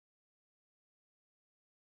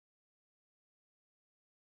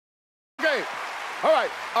All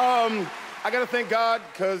right, I gotta thank God,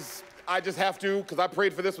 because I just have to, because I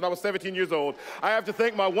prayed for this when I was 17 years old. I have to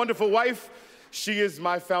thank my wonderful wife. She is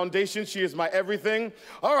my foundation. She is my everything.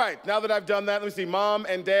 All right, now that I've done that, let me see, Mom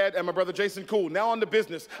and Dad and my brother Jason, cool. Now on to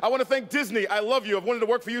business. I want to thank Disney. I love you. I've wanted to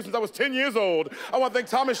work for you since I was 10 years old. I want to thank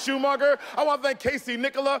Thomas Schumacher. I want to thank Casey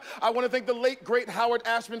Nicola. I want to thank the late, great Howard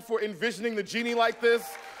Ashman for envisioning the genie like this.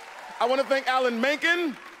 I want to thank Alan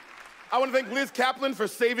Menken. I want to thank Liz Kaplan for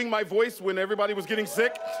saving my voice when everybody was getting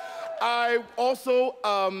sick. I also,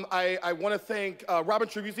 I want to thank Robin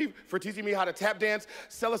Tribuzzi for teaching me how to tap dance,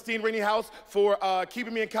 Celestine Rainey House for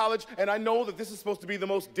keeping me in college, and I know that this is supposed to be the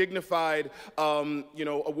most dignified,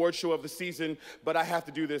 award show of the season, but I have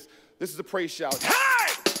to do this. This is a praise shout. Hey!